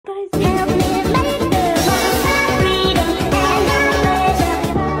guys help me make the most of freedom and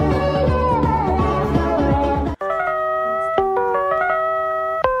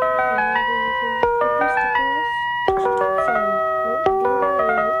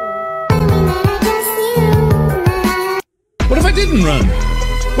What if I didn't run?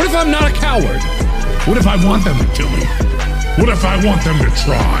 What if I'm not a coward? What if I want them to kill me? What if I want them to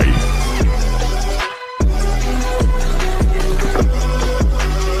try?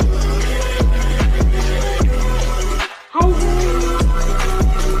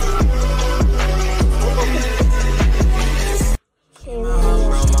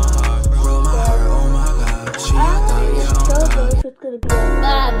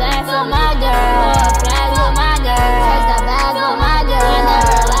 Bag for my girl, flag for my girl, touch the bag for my girl.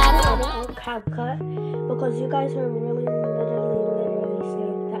 CapCut, because you guys are really literally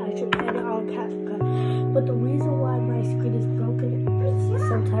saying that I should edit on CapCut. But the reason why my screen is broken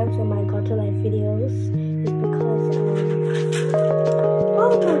sometimes in my Got Your Life videos is because oh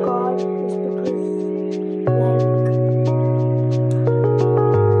my god, it's because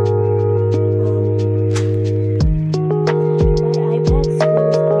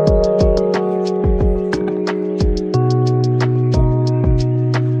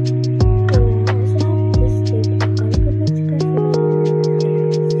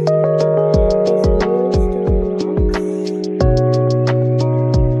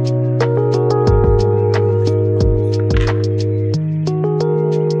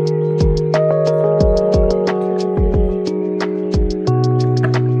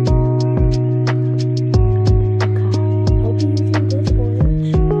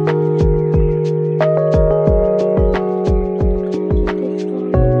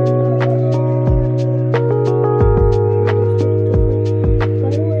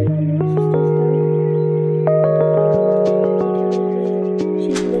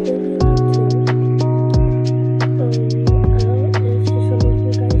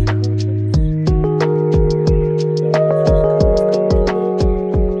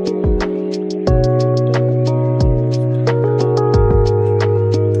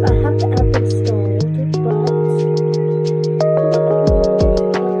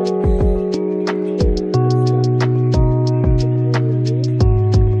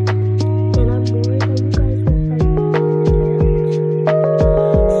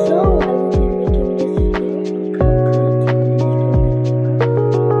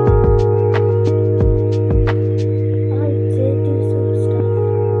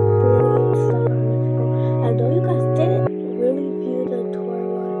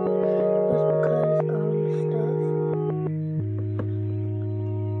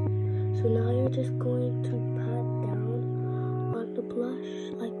so now you're just going to pat down on the blush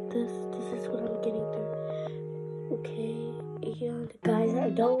like this. This is what I'm getting through. Okay, and guys,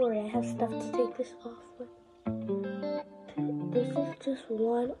 don't worry, I have stuff to take this off with. This is just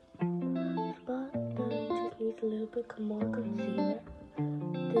one spot that just needs a little bit more concealer.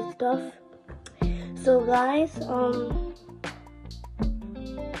 This stuff. So guys,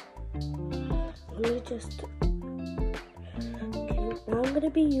 let me just. Now I'm gonna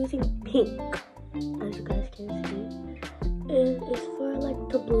be using pink, as you guys can see. It's for like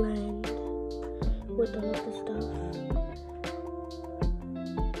to blend with all of the stuff.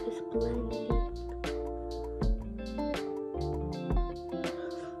 It's blending.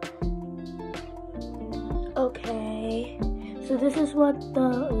 Okay, so this is what the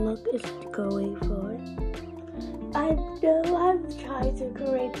look is going for. I know I'm trying to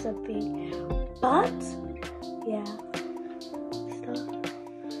create something, but yeah.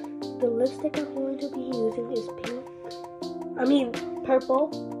 The lipstick I'm going to be using is pink. I mean,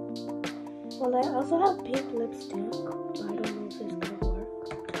 purple. Well, I also have pink lipstick. I don't know if it's gonna work.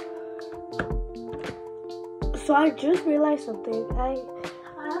 So I just realized something. I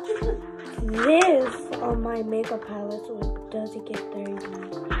have to put this on my makeup palette so it doesn't get dirty.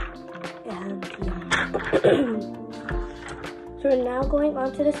 And so we're now going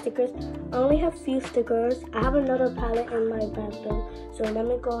on to the stickers. I only have few stickers. I have another palette in my bag though. So let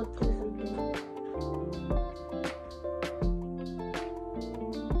me go do something.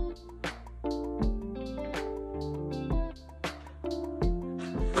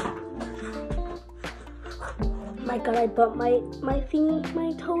 My god, I bumped my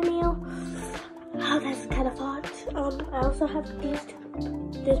toenail. Oh, that's kind of hot. I also have this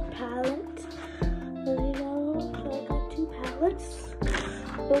palette. There you go. So I got two palettes.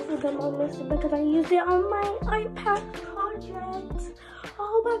 Both of them are missing because I used it on my iPad project.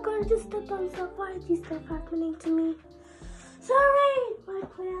 Oh my god, I just stepped on stuff. Why is this stuff happening to me? Sorry, my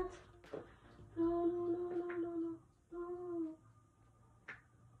plant. No.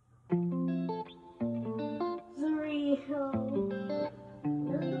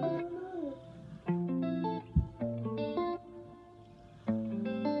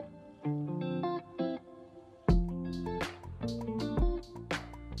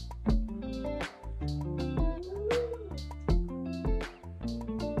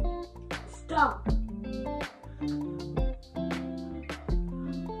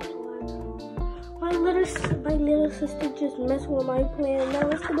 sister just messed with my plan. Now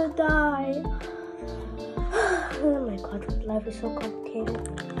it's gonna die. Oh my god, life is so complicated.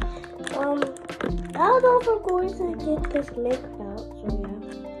 I don't know if we're going to get this makeup out, so yeah.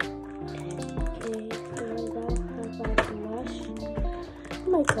 Okay, so now I have my blush. Oh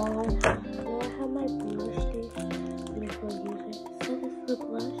my god, now I have my blush thing. Let me go use it. So this is the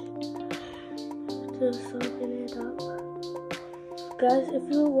blush to soften it up. Guys, if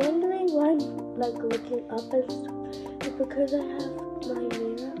you're wondering why I'm like looking up and stuff, it's because I have my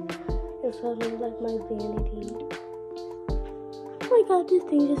mirror in front of like my vanity. Oh my god, this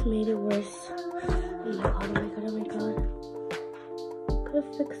thing just made it worse. Oh my god, oh my god, oh my god. Could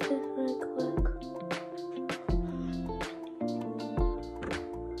have fixed this really quick.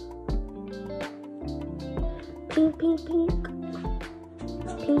 Pink, pink, pink.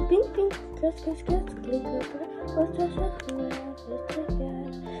 Pink, pink, pink. Kiss, kiss, kiss. Click, click, click. What's this?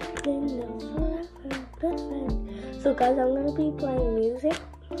 So guys, I'm gonna be playing music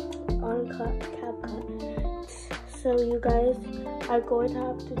on CapCut. So you guys are going to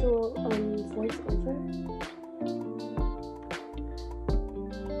have to do a voiceover.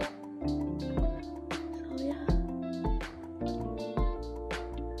 So yeah.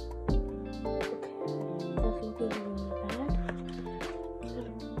 Okay, that's looking really bad.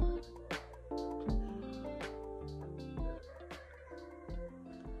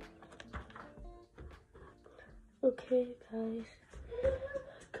 Okay, guys.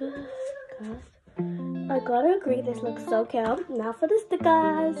 Good, guys. I gotta agree, this looks so cute. Now for the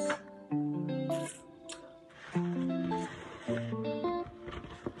stickers.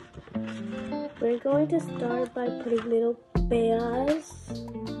 We're going to start by putting little bears.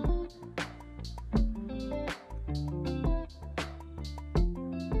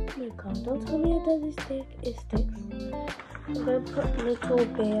 Oh my god, don't tell me it doesn't stick. It sticks. I'm gonna put little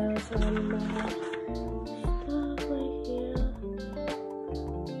bears on my stuff right here.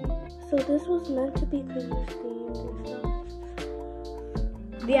 So this was meant to be Christmas themed and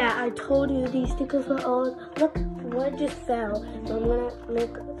stuff. Yeah, I told you these stickers were all. Look, one just fell. So I'm gonna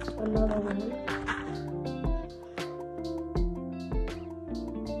make another one.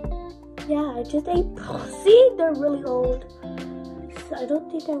 Yeah, I just ate. See, they're really old. So I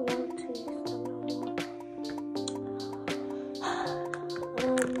don't think I want to use them no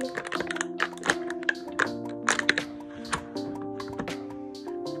more.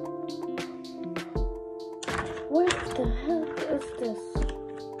 What the heck is this?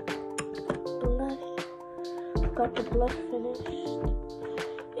 Blush. Got the blush finished.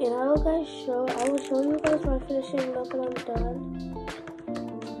 And I will show you guys my finishing look when I'm done.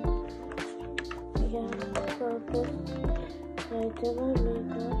 Yeah, so this. I did my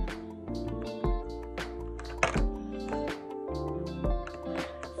makeup.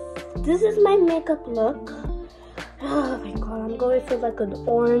 This is my makeup look. Oh my god, I'm going for like an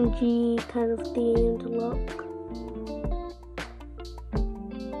orangey kind of themed look.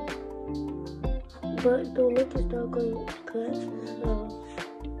 But the look is not going good,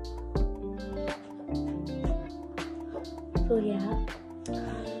 so yeah.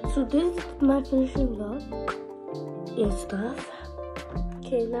 So this is my finishing look and stuff.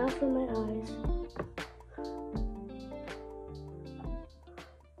 Okay, now for my eyes.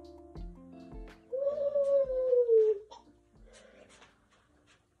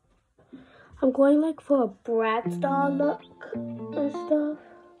 I'm going like for a Bratz doll look and stuff.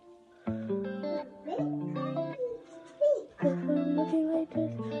 I'm looking like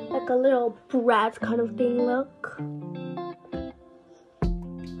this, like a little Bratz kind of thing look.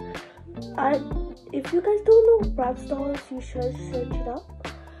 If you guys don't know Bratz dolls, you should search it up.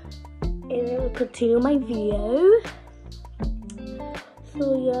 And it will continue my video.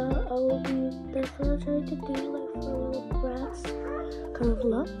 So yeah, that's what I'm trying to do, like for a little Bratz kind of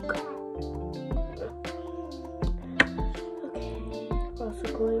look. Okay, we're also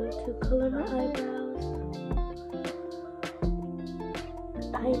going to color my eyebrows.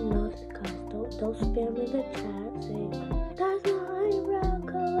 I know this, guys. Don't spam in the chat saying that's my eyebrow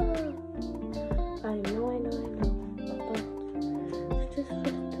color. I know. But it's just for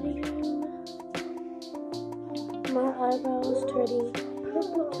the theme. My eyebrow is turning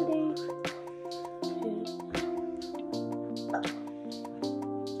purple today.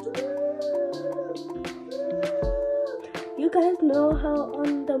 You guys know how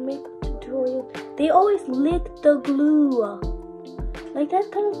on the makeup tutorial they always lick the glue. Like, that's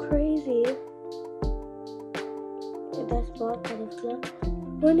kind of crazy. That's not kind of stuff.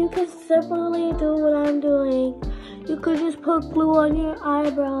 When you can separately do what I'm doing, you could just put glue on your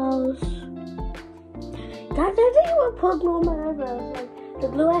eyebrows. Guys, I didn't even put glue on my eyebrows. Like, the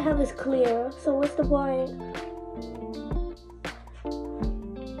glue I have is clear, so what's the point?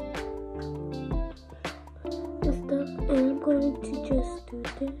 going to just do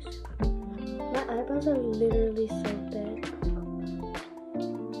this. My eyebrows are literally so big.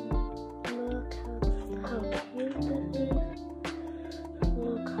 Look how cute this is.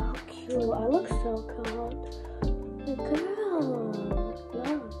 Look how cute. I look so cool. Girl,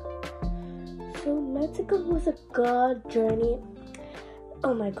 look. So Mexico was a good journey.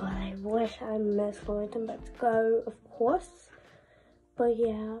 Oh my god, I wish I missed going to Mexico, of course. But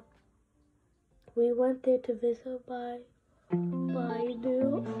yeah, we went there to visit my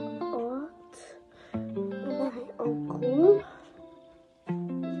new aunt and my uncle.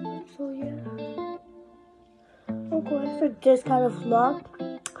 So yeah, I'm going for this kind of vlog.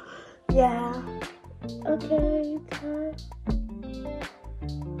 Yeah. Okay, time.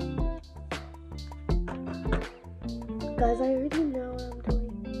 Guys, I already know what I'm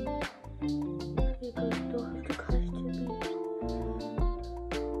doing. You guys don't have to question me.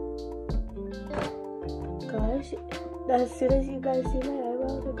 Guys, as soon as you guys see my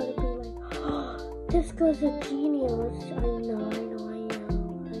eyebrows, they're gonna be like, oh, this girl's a genius. I know.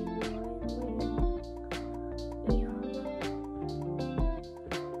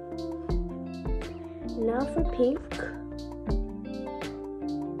 Now for pink.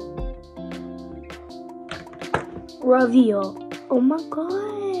 Reveal. Oh my god,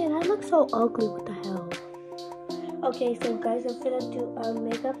 I look so ugly. What the hell? Okay, so guys, I'm gonna do a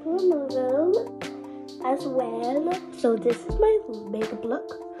makeup removal as well. So this is my makeup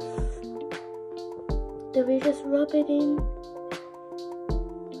look. Then we just rub it in.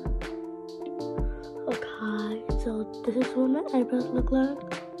 Okay, so this is what my eyebrows look like.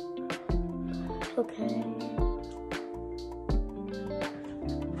 Okay.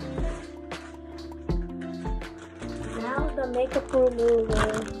 Now the makeup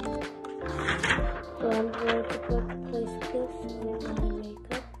remover. So I'm going to place this in my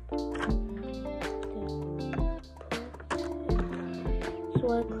makeup. So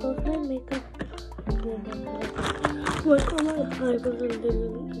I close my makeup. Look on my eyebrows are literally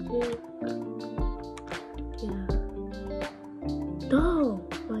big. Yeah. Oh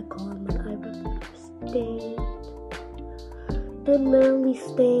my god, my eyebrows are stained. They're literally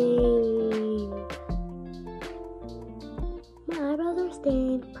stained. My eyebrows are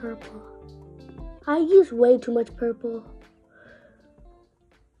stained purple. I use way too much purple.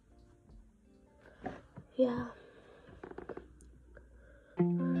 Yeah.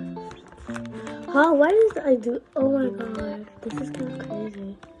 Huh? Why did I do? Oh my god. This is kind of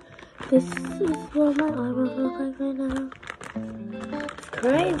crazy. This is what my eyebrows look like right now. It's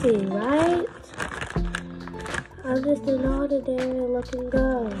crazy, right? I'm just another day looking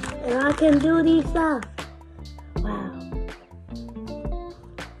good. And I can do these stuff. Wow.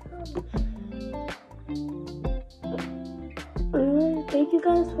 Thank you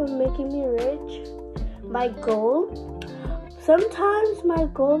guys for making me rich. My goal. Sometimes my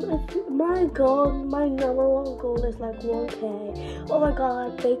number one goal is like 1K. Oh my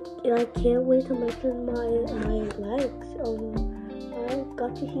god, I can't wait to mention my likes. I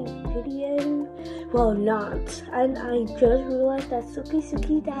got to see video. Well, not. And I just realized that Suki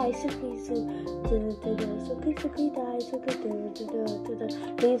die, Suki die, Suki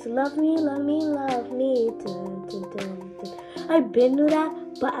please love me. I've been to that,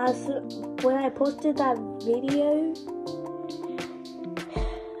 but when I posted that video,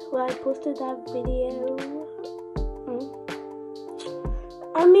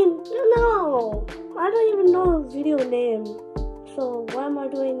 I mean, no, I don't even know the video name. So why am I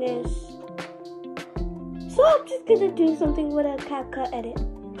doing this? So I'm just gonna do something with a CapCut edit.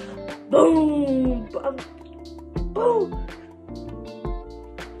 Boom, boom.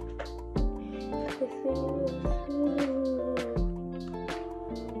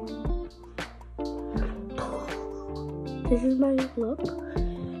 This is my look.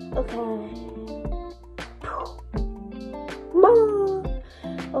 Okay.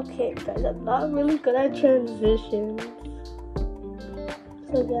 Okay, guys, I'm not really good at transitions.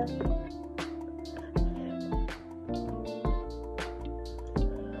 So yeah.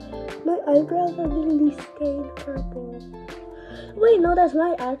 My eyebrows are literally stained purple. Wait, no, that's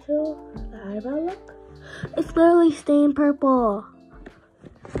my actual eyebrow look. It's literally stained purple.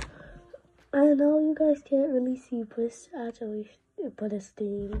 I know you guys can't really see, but it's actually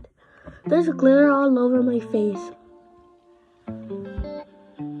stained. There's glitter all over my face.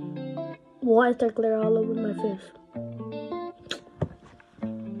 Why is there glitter all over my face?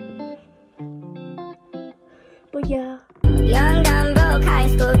 But yeah.